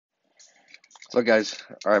So guys,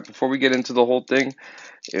 all right, before we get into the whole thing,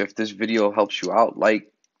 if this video helps you out, like,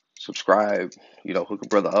 subscribe, hook a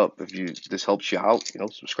brother up. If this helps you out,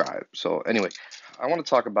 subscribe. So anyway, I want to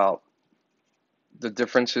talk about the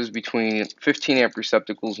differences between 15 amp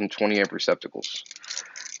receptacles and 20 amp receptacles.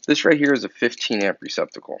 This right here is a 15 amp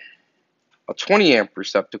receptacle. A 20 amp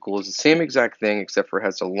receptacle is the same exact thing except for it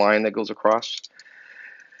has a line that goes across.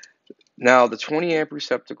 Now the 20 amp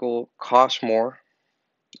receptacle costs more,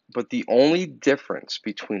 but the only difference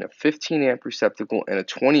between a 15 amp receptacle and a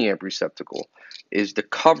 20 amp receptacle is the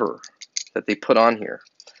cover that they put on here.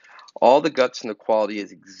 All the guts and the quality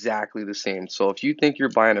is exactly the same. So if you think you're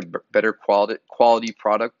buying a better quality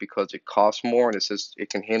product because it costs more and it says it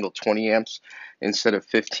can handle 20 amps instead of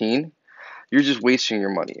 15, you're just wasting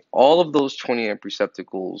your money. All of those 20 amp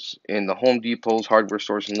receptacles in the Home Depots, hardware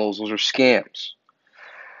stores, and Lowe's, those are scams.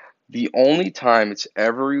 The only time it's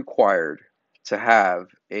ever required to have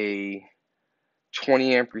a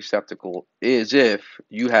 20 amp receptacle is if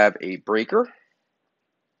you have a breaker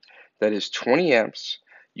that is 20 amps,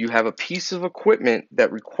 you have a piece of equipment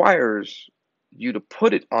that requires you to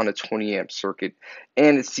put it on a 20 amp circuit,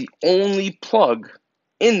 and it's the only plug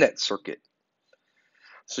in that circuit.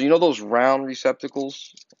 So those round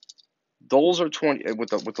receptacles, those are 20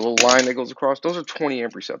 with the little line that goes across, those are 20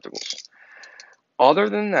 amp receptacles. Other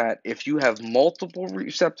than that, if you have multiple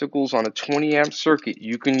receptacles on a 20 amp circuit,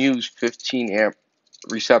 you can use 15 amp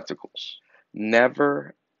receptacles.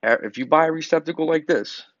 Never, if you buy a receptacle like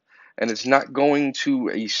this and it's not going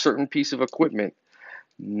to a certain piece of equipment,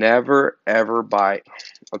 never ever buy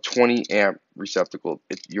a 20 amp receptacle.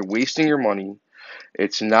 You're wasting your money.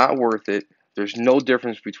 It's not worth it. There's no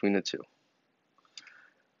difference between the two.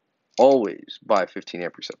 Always buy 15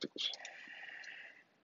 amp receptacles.